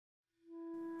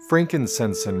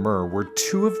Frankincense and myrrh were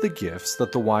two of the gifts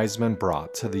that the wise men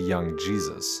brought to the young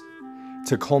Jesus.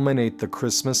 To culminate the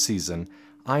Christmas season,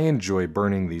 I enjoy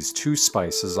burning these two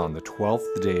spices on the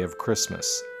 12th day of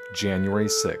Christmas, January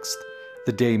 6th,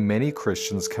 the day many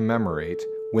Christians commemorate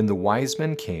when the wise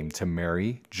men came to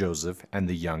Mary, Joseph, and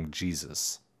the young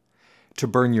Jesus. To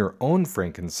burn your own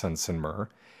frankincense and myrrh,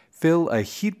 fill a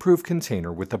heat-proof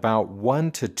container with about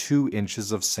 1 to 2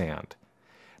 inches of sand.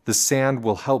 The sand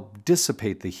will help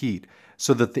dissipate the heat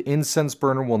so that the incense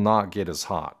burner will not get as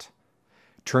hot.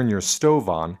 Turn your stove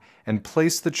on and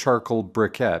place the charcoal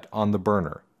briquette on the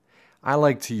burner. I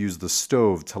like to use the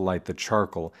stove to light the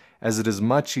charcoal as it is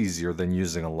much easier than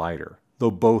using a lighter,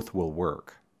 though both will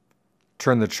work.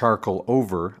 Turn the charcoal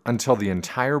over until the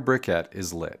entire briquette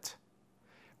is lit.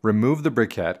 Remove the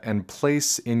briquette and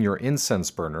place in your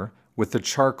incense burner with the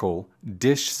charcoal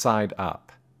dish side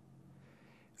up.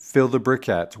 Fill the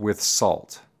briquette with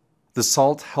salt. The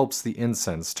salt helps the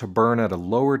incense to burn at a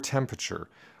lower temperature,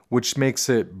 which makes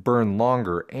it burn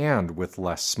longer and with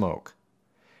less smoke.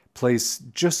 Place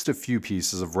just a few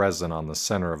pieces of resin on the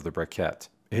center of the briquette.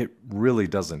 It really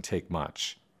doesn't take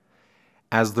much.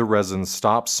 As the resin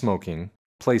stops smoking,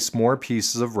 place more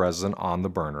pieces of resin on the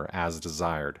burner as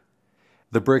desired.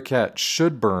 The briquette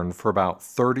should burn for about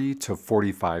 30 to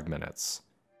 45 minutes.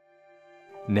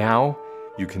 Now,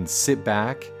 you can sit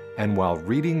back and while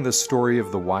reading the story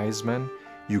of the wise men,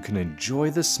 you can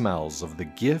enjoy the smells of the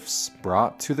gifts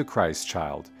brought to the Christ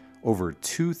child over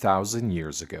 2,000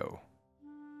 years ago.